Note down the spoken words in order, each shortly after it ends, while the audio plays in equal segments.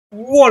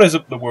What is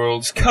up the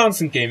world,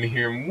 Constant Gamer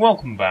here and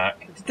welcome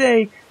back.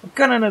 Today I've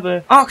got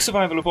another Ark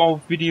Survival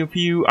Evolved video for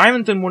you. I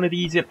haven't done one of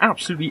these in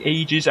absolutely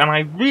ages and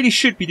I really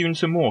should be doing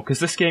some more because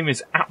this game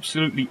is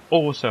absolutely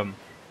awesome.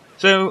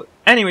 So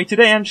anyway,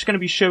 today I'm just going to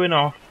be showing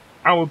off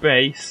our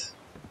base,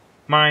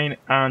 mine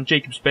and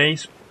Jacob's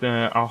base,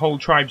 our whole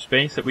tribe's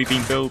base that we've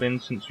been building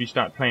since we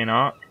started playing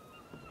Ark.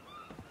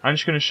 I'm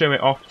just going to show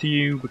it off to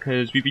you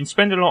because we've been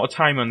spending a lot of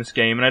time on this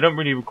game and I don't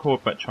really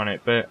record much on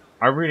it, but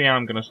I really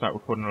am going to start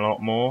recording a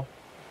lot more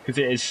because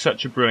it is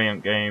such a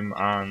brilliant game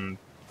and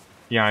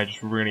yeah, I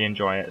just really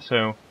enjoy it.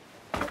 So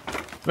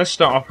let's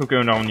start off with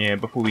going down here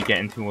before we get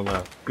into all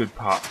the good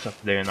parts up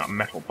there in that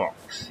metal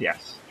box.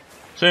 Yes.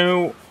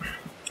 So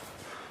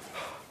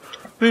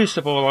first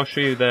of all, I'll show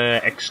you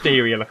the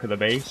exterior look of the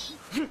base.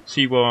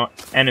 See what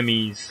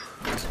enemies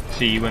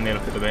see when they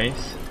look at the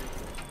base.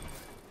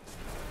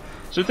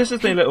 So this is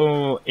the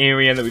little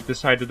area that we've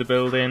decided to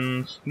build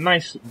in.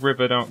 Nice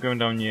river going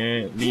down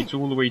here. It leads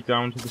all the way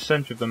down to the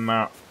centre of the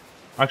map.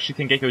 I actually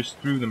think it goes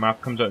through the map,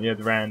 comes out the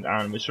other end,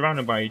 and we're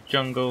surrounded by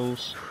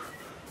jungles.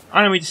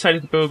 And we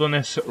decided to build on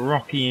this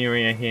rocky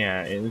area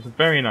here. It was a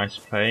very nice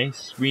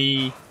place.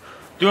 We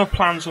do have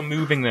plans on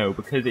moving though,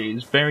 because it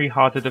is very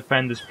hard to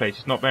defend this place.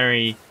 It's not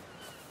very...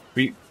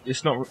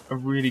 It's not a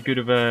really good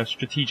of a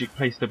strategic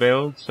place to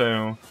build,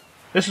 so...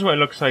 This is what it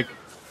looks like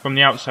from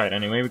the outside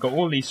anyway. We've got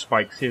all these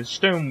spikes here,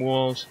 stone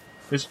walls,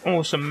 this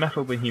awesome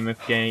metal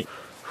behemoth gate,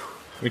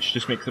 which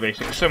just makes the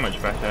basics so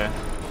much better.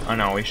 And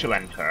now we shall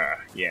enter,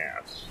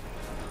 yes.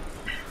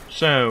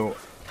 So,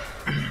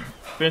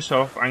 first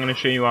off, I'm going to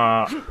show you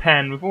our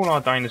pen with all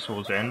our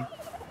dinosaurs in.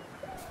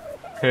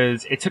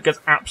 Because it took us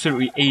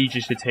absolutely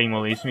ages to tame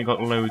all these, and we got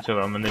loads of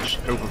them, and they're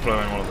just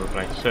overflowing all over the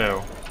place.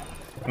 So,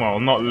 well,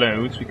 not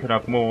loads, we could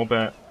have more,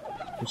 but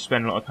we'll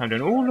spend a lot of time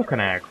doing... Oh, look, an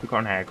egg. We got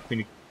an egg. We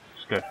need...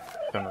 It's good.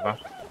 Done with that.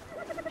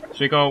 So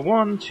we got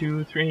 1,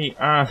 2, 3,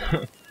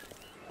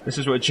 this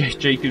is what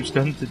Jacob's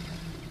done to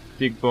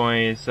Big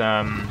Boy's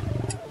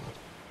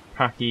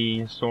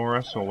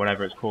Pachysaurus, or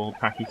whatever it's called,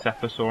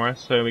 Pachycephalosaurus.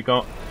 So we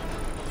got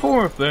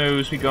 4 of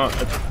those, we got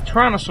a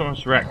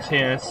Tyrannosaurus Rex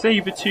here,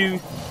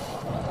 Sabertooth,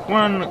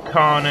 1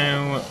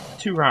 Carno,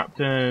 2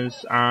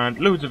 Raptors, and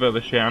loads of other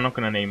shit. I'm not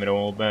going to name it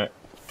all, but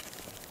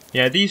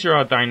yeah, these are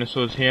our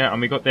dinosaurs here,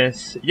 and we got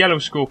this yellow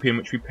scorpion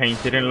which we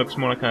painted, and it looks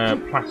more like a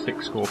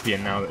plastic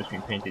scorpion now that it's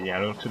been painted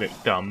yellow. It looks a bit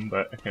dumb,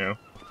 but, you know,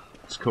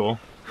 it's cool.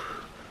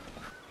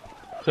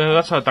 So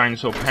that's our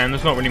dinosaur pen.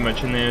 There's not really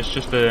much in there, it's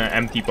just an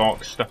empty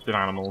box stuffed with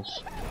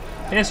animals.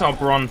 Here's our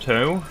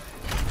Bronto,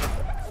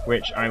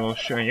 which I will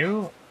show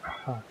you.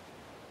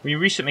 We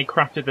recently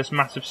crafted this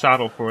massive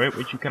saddle for it,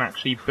 which you can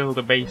actually build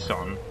a base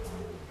on. You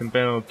can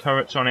build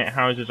turrets on it,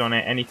 houses on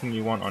it, anything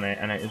you want on it,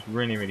 and it is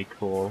really, really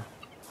cool.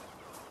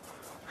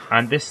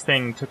 And this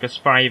thing took us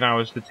 5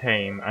 hours to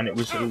tame, and it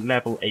was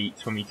level 8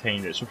 when we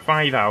tamed it. So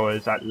 5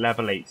 hours at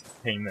level 8 to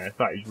tame this.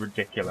 That is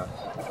ridiculous.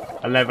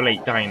 A level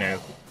 8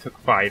 dino took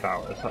 5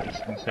 hours. That is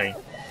insane.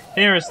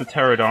 Here is the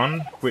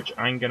Pterodon, which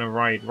I'm going to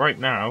ride right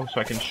now, so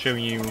I can show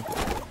you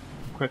a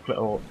quick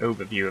little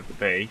overview of the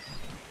base.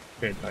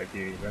 Bird's eye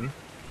view even.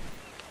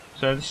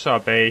 So this is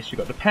our base. We've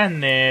got the pen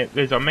there.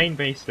 There's our main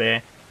base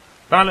there.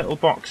 That little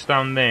box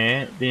down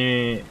there,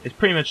 there's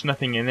pretty much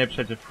nothing in there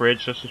besides a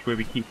fridge. That's just where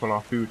we keep all our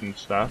food and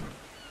stuff.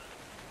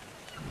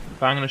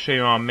 But I'm going to show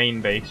you our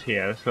main base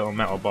here, this little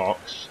metal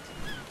box.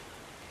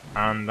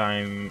 And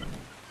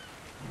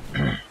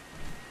and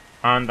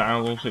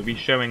I'll also be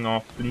showing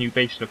off the new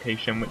base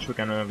location, which we're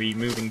going to be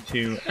moving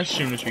to as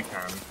soon as we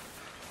can.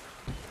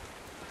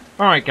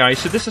 Alright guys,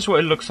 so this is what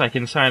it looks like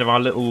inside of our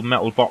little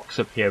metal box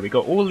up here. We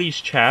got all these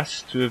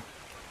chests with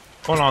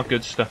all our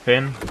good stuff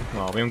in.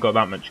 Well, we haven't got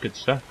that much good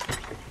stuff.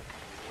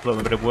 A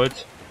little bit of wood.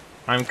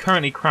 I'm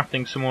currently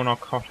crafting some more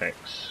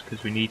narcotics,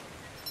 because we need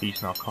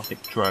these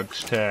narcotic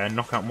drugs to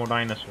knock out more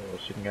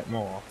dinosaurs so you can get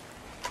more.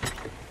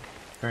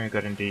 Very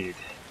good indeed.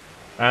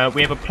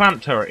 We have a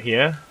plant turret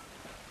here.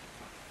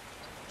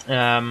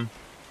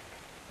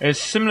 It's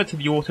similar to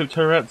the auto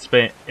turrets,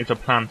 but it's a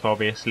plant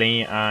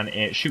obviously, and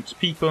it shoots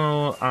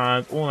people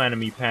and all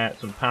enemy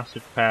pets and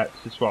passive pets.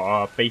 It's what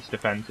our base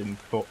defense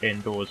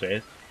indoors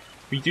is.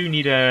 We do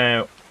need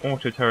a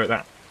auto turret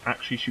that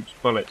actually shoots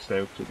bullets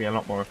though, because it'll be a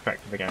lot more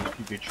effective against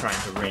people trying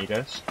to raid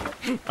us.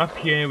 Up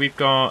here we've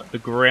got the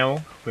grill,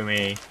 where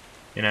we,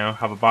 you know,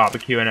 have a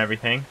barbecue and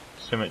everything.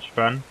 So much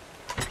fun.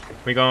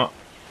 We got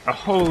a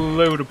whole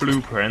load of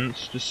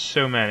blueprints, just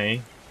so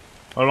many.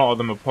 A lot of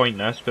them are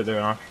pointless, but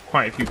there are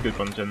quite a few good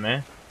ones in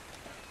there.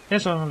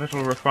 Here's our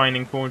little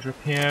refining forge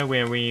up here,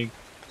 where we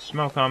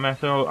smelt our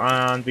metal,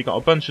 and we got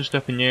a bunch of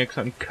stuff in here, because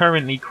I'm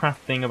currently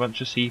crafting a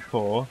bunch of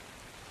C4.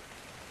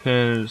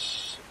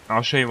 Because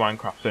I'll show you why I'm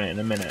crafting it in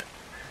a minute.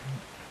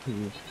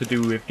 It's to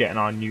do with getting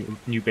our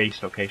new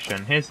base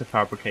location. Here's the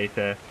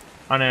fabricator,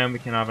 and then we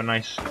can have a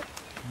nice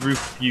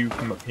roof view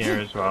from up here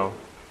as well,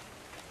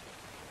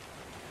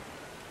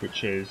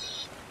 which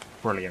is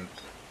brilliant.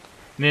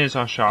 And there's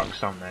our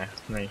sharks down there.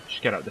 Let me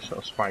just get out this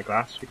little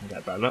spyglass so we can get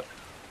a better look.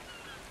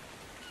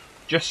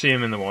 Just see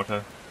them in the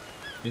water.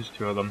 There's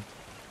 2 of them.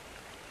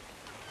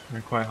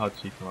 They're quite hard to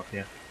see from up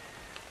here.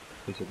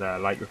 Is it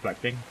light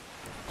reflecting?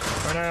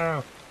 Oh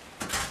no!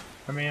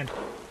 Come in!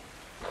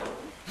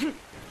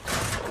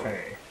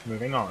 Okay,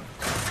 moving on.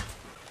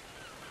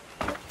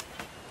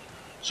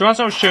 So as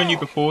I was showing you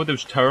before,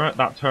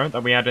 that turret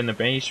that we had in the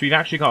base, we've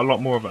actually got a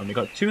lot more of them. We've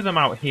got 2 of them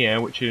out here,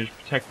 which is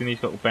protecting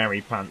these little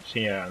berry plants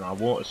here and our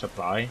water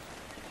supply.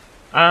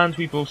 And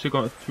we've also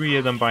got 3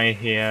 of them by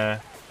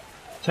here,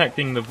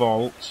 protecting the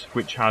vault,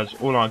 which has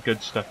all our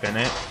good stuff in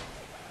it.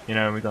 You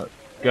know, we've got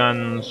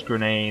guns,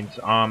 grenades,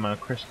 armor,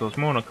 crystals,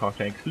 more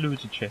narcotics,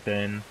 loads of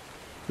chitin,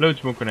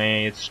 loads more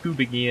grenades,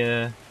 scuba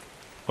gear.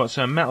 Got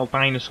some metal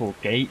dinosaur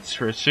gates.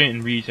 For a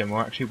certain reason,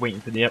 we're actually waiting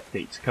for the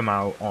update to come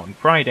out on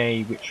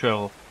Friday, which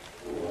will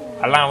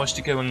allow us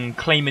to go and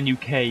claim a new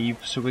cave.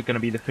 So we're going to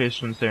be the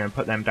first ones there and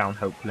put them down,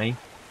 hopefully.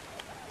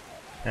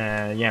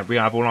 Yeah, we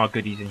have all our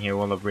goodies in here,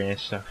 all the rare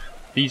stuff.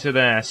 These are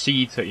the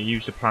seeds that you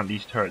use to plant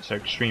these turrets. They're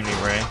extremely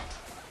rare.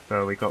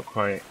 So we got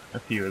quite a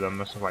few of them.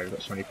 That's why we've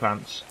got so many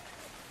plants.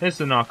 There's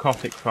the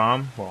narcotic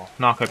farm, well,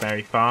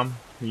 narcoberry farm.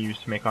 We use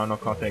to make our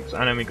narcotics,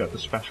 and then we got the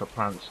special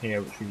plants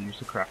here, which we use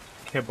to craft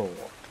kibble.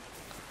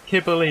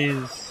 Kibble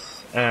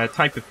is a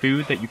type of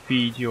food that you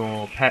feed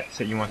your pets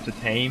that you want to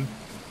tame,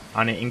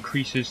 and it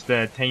increases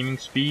their taming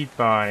speed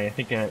by, I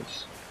think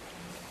it's,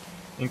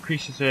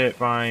 increases it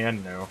by, I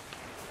don't know,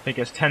 I think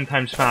it's 10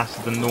 times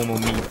faster than normal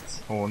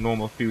meat, or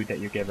normal food that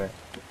you give it.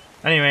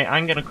 Anyway,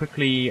 I'm going to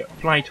quickly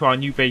fly to our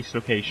new base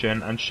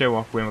location and show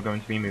off where we're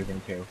going to be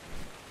moving to.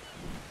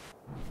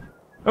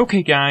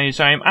 Okay guys,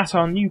 I am at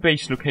our new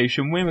base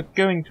location where we're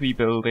going to be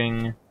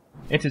building.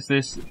 It is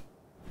this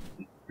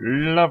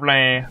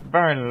lovely,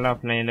 very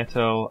lovely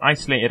little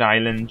isolated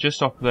island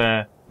just off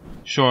the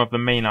shore of the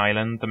main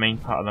island, the main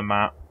part of the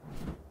map.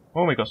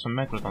 Oh, we got some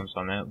megalodons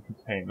on there.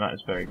 That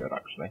is very good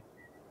actually.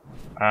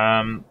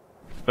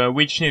 But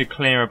we just need to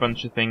clear a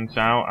bunch of things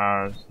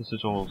out as this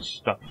is all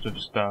stuffed with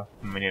stuff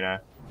and we need to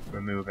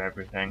remove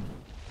everything.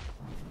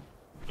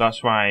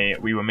 That's why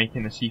we were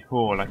making the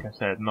C4, like I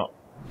said, not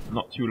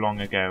too long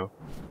ago.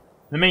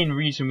 The main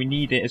reason we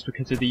need it is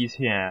because of these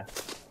here.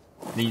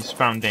 These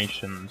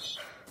foundations.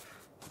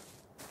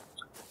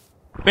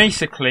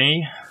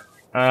 Basically,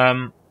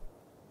 an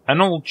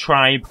old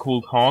tribe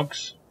called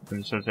Hogs,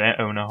 and says it,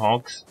 owner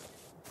Hogs.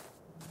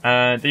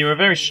 They were a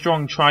very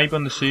strong tribe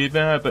on the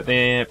server, but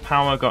their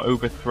power got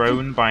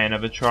overthrown by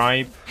another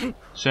tribe.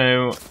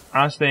 So,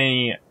 as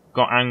they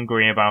got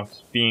angry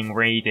about being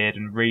raided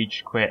and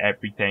rage quit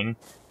everything,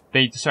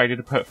 they decided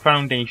to put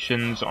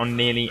foundations on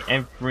nearly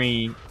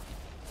every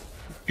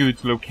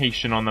good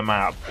location on the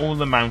map. All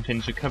the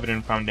mountains are covered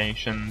in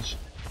foundations.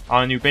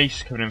 Our new base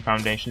is covered in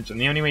foundations, and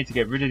the only way to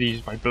get rid of these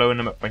is by blowing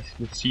them up with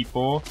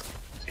C4.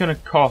 It's going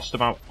to cost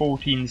about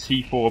 14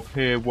 C4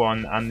 per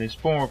one, and there's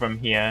 4 of them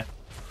here.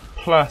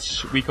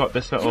 Plus, we got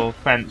this little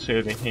fence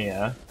over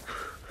here,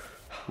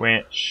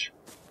 which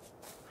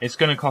is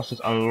going to cost us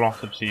a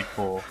lot of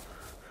C4.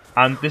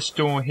 And this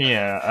door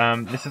here,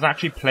 this is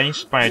actually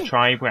placed by a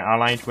tribe we're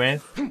allied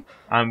with,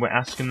 and we're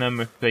asking them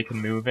if they can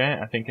move it.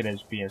 I think it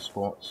is BS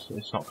Sports.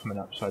 It's not coming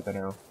up, so I don't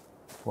know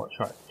what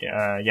tribe.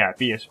 Yeah,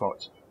 BS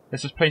Sports.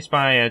 This is placed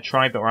by a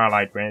tribe that we're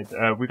allied with.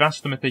 We've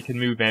asked them if they can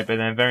move it, but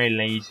they're very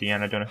lazy,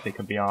 and I don't know if they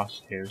can be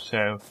asked to.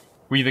 So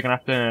we're either going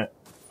to have to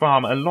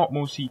farm a lot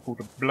more C4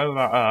 to blow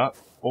that up,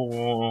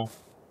 or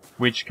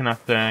we're just going to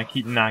have to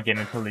keep nagging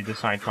until they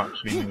decide to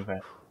actually move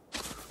it.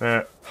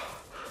 But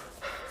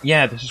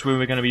yeah, this is where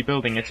we're going to be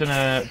building. It's in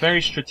a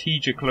very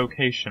strategic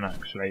location,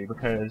 actually,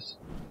 because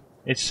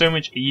it's so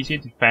much easier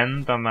to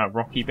defend than that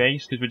rocky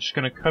base, because we're just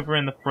going to cover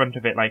in the front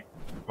of it, like,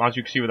 as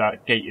you can see where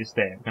that gate is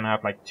there. We're going to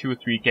have, like, 2 or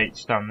 3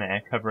 gates down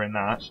there, covering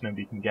that, so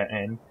nobody can get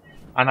in.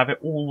 And have it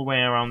all the way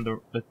around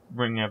the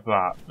ring of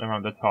that,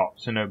 around the top,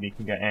 so nobody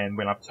can get in.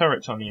 We'll have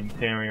turrets on the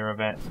interior of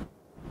it,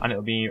 and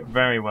it'll be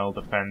very well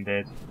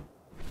defended.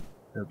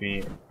 It'll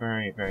be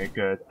very, very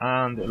good.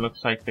 And it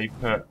looks like they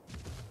put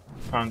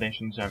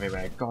foundations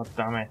everywhere. God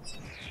damn it.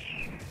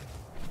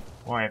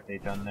 Why have they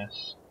done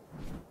this?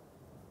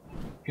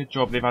 Good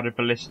job they've added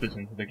ballistas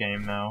into the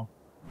game now.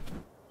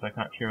 So I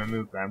can actually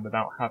remove them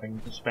without having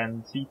to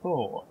spend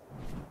C4.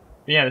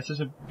 But yeah, this is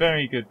a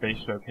very good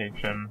base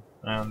location,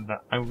 and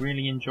I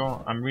really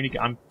enjoy. I'm really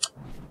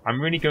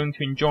going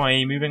to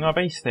enjoy moving our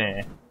base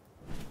there.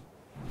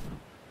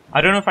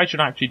 I don't know if I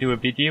should actually do a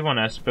video on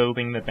us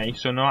building the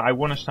base or not. I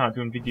want to start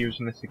doing videos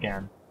on this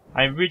again.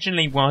 I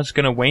originally was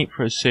going to wait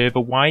for a server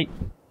wipe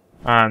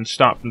and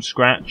start from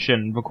scratch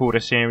and record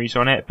a series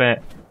on it,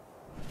 but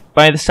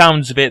by the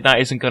sounds of it, that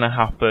isn't going to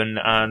happen,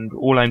 and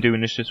all I'm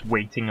doing is just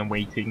waiting and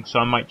waiting, so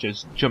I might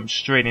just jump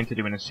straight into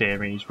doing a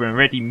series. We're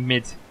already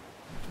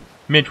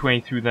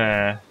midway through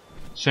the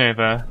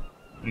server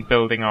and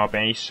building our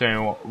base,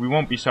 so we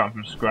won't be starting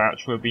from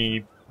scratch. We'll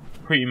be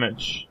pretty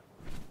much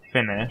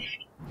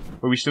finished,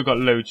 but we still got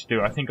loads to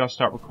do. I think I'll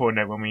start recording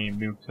it when we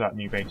move to that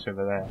new base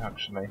over there,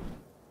 actually.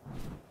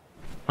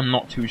 I'm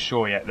not too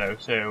sure yet though,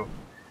 so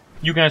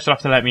you guys will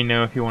have to let me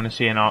know if you want to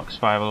see an Ark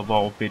Survival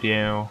Evolved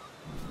video,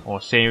 or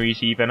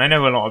series even. I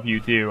know a lot of you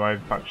do.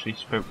 I've actually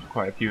spoke to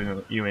quite a few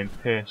of you in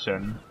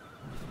person.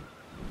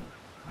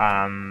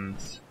 and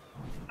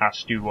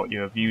asked you what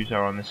your views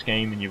are on this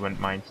game and you wouldn't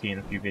mind seeing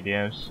a few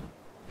videos.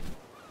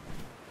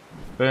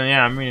 But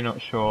yeah, I'm really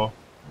not sure.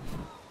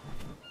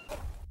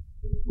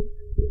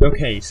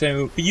 Okay,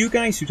 so for you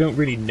guys who don't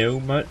really know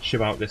much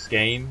about this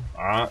game,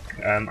 Ark,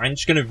 I'm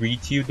just going to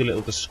read to you the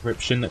little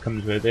description that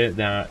comes with it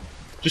that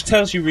just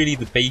tells you really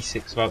the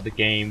basics about the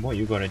game, what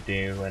you're going to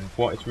do, and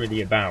what it's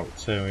really about,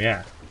 so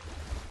yeah.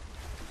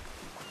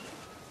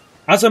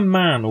 As a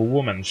man or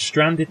woman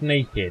stranded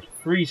naked,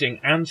 freezing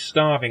and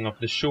starving off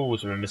the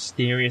shores of a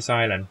mysterious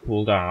island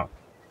called Ark,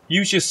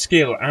 use your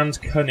skill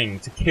and cunning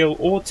to kill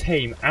or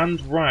tame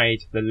and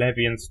ride the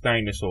Leviant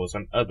dinosaurs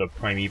and other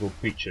primeval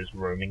creatures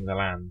roaming the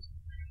land.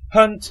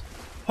 Hunt,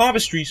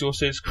 harvest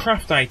resources,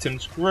 craft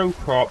items, grow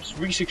crops,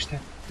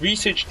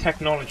 research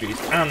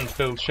technologies, and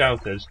build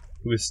shelters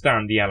to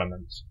withstand the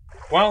elements,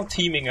 while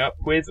teaming up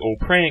with or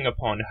preying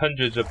upon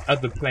hundreds of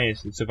other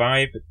players to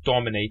survive,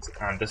 dominate,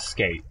 and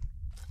escape.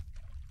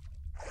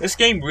 This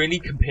game really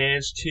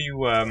compares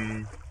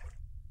to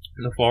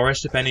The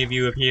Forest, if any of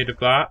you have heard of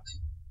that.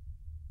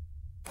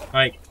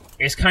 Like,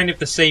 it's kind of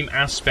the same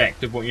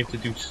aspect of what you have to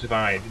do to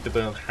survive. You have to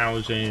build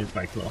houses,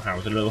 like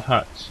little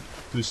huts,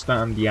 to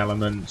withstand the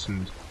elements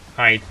and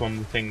hide from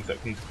the things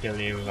that can kill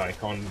you.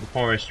 Like on The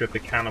Forest, you have the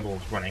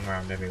cannibals running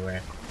around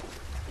everywhere,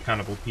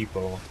 cannibal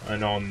people,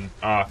 and on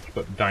Ark,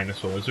 but the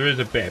dinosaurs. There is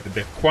a bit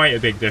of quite a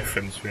big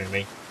difference,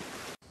 really.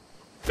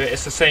 But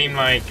it's the same,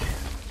 like,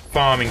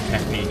 farming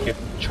technique. You have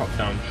to chop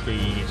down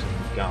trees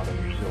and gather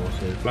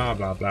resources, blah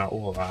blah blah,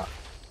 all that.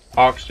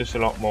 Ark's just a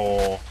lot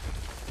more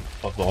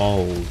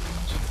evolved.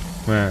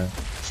 Yeah.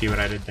 See what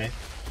I did there?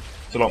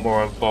 It's a lot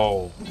more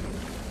evolved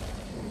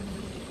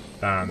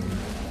than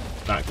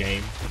that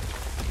game,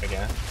 I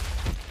guess.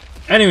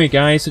 Anyway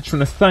guys, I just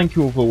want to thank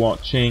you all for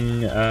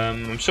watching.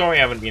 I'm sorry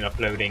I haven't been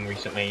uploading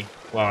recently.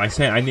 Well, I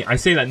say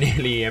that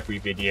nearly every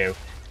video.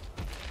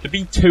 To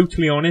be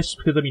totally honest,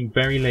 because I've been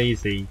very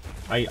lazy,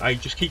 I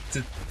just keep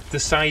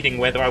deciding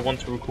whether I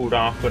want to record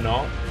Ark or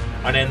not.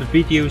 And then the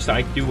videos that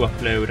I do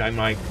upload, I'm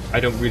like,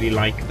 I don't really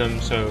like them,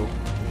 so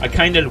I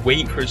kind of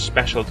wait for a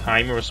special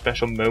time or a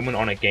special moment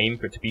on a game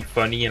for it to be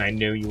funny and I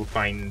know you'll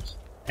find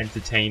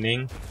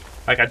entertaining.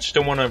 Like, I just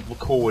don't want to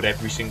record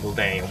every single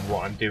day on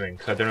what I'm doing,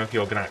 because I don't know if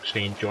you're going to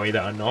actually enjoy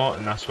that or not,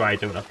 and that's why I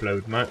don't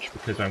upload much,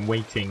 because I'm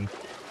waiting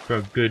for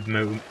a good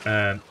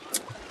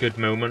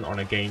moment on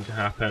a game to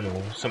happen,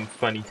 or some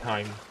funny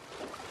time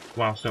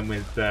whilst I'm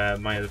with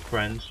my other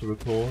friends to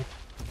record.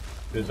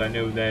 Because I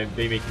know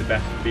they make the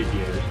best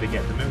videos, they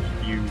get the most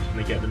views, and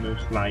they get the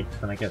most likes,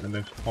 and I get the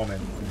most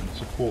comments and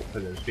support for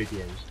those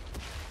videos.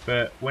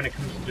 But when it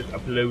comes to just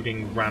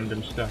uploading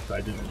random stuff that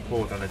I just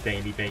record on a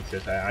daily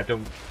basis,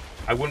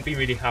 I wouldn't be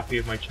really happy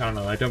with my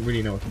channel. I don't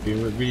really know what to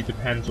do. It really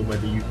depends on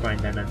whether you find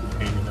them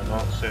entertaining or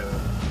not,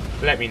 so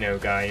let me know,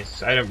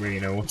 guys. I don't really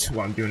know what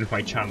I'm doing with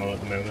my channel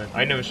at the moment.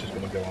 I know it's just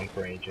going to go on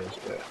for ages,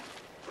 but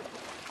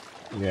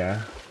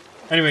yeah.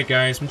 Anyway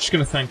guys, I'm just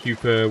going to thank you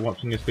for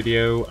watching this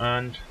video,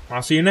 and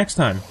I'll see you next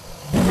time.